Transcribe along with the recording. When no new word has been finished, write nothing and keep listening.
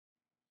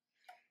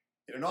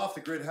In an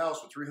off-the-grid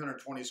house with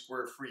 320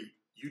 square feet,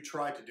 you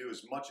try to do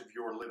as much of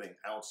your living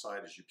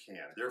outside as you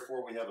can.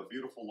 Therefore, we have a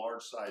beautiful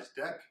large-sized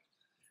deck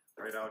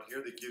right out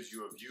here that gives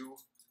you a view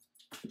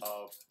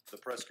of the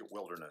Prescott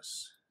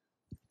wilderness.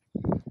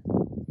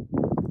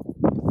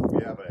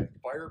 We have a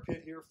fire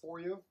pit here for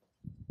you.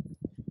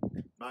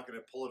 I'm not going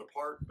to pull it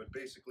apart, but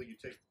basically you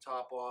take the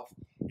top off.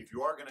 If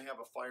you are going to have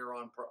a fire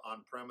on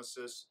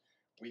premises,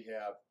 we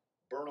have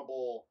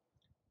burnable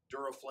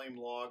Duraflame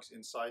logs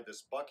inside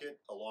this bucket,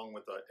 along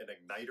with an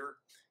igniter,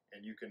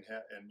 and you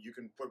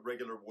can put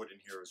regular wood in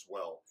here as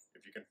well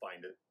if you can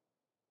find it.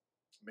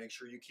 Make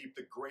sure you keep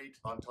the grate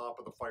on top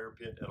of the fire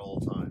pit at all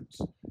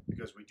times,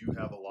 because we do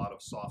have a lot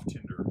of soft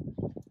tinder,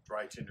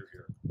 dry tinder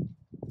here.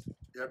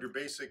 You have your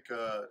basic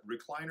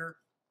recliner,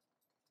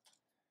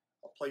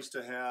 a place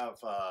to have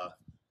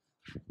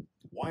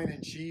wine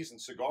and cheese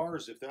and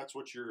cigars if that's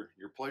what your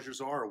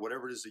pleasures are, or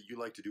whatever it is that you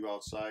like to do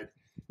outside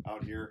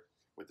out here.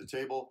 With the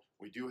table,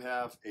 we do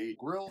have a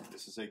grill.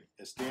 This is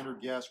a standard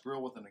gas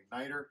grill with an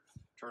igniter.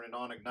 Turn it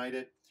on, ignite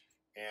it,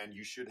 and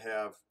you should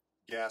have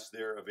gas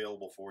there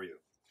available for you.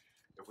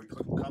 If we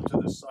come to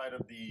this side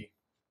of the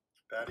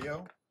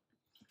patio,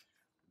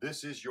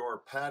 this is your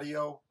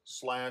patio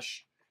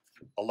slash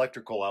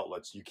electrical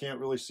outlets. You can't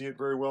really see it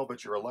very well,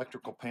 but your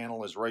electrical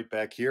panel is right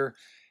back here.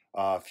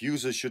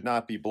 Fuses should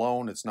not be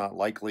blown. It's not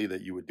likely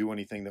that you would do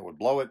anything that would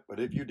blow it, but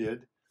if you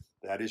did,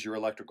 that is your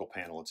electrical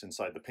panel. It's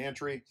inside the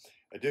pantry.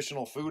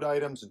 Additional food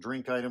items and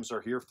drink items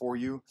are here for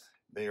you.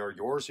 They are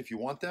yours if you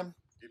want them.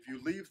 If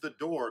you leave the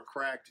door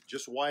cracked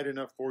just wide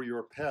enough for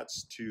your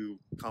pets to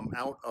come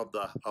out of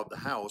the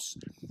house,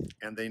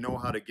 and they know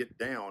how to get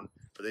down,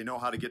 or they know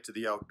how to get to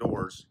the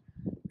outdoors,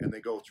 and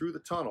they go through the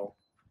tunnel,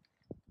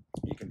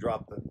 you can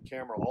drop the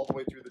camera all the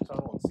way through the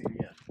tunnel and see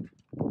the end.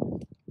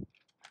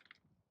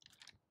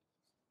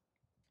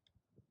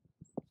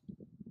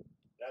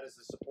 That is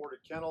the supported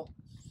kennel,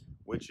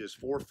 which is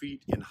 4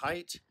 feet in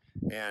height,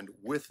 and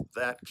with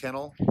that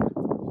kennel,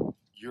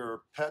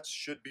 your pets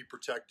should be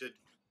protected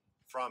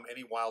from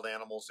any wild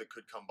animals that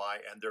could come by,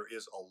 and there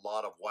is a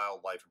lot of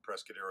wildlife in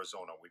Prescott,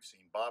 Arizona. We've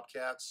seen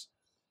bobcats,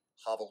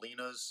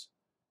 javelinas,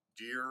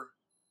 deer,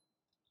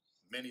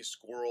 many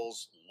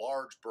squirrels,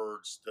 large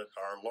birds that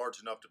are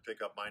large enough to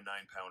pick up my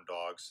 9-pound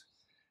dogs,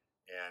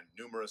 and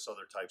numerous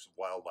other types of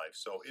wildlife.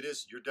 So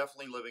you're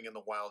definitely living in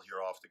the wild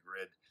here off the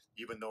grid,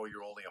 even though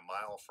you're only a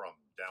mile from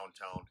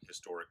downtown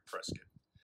historic Prescott.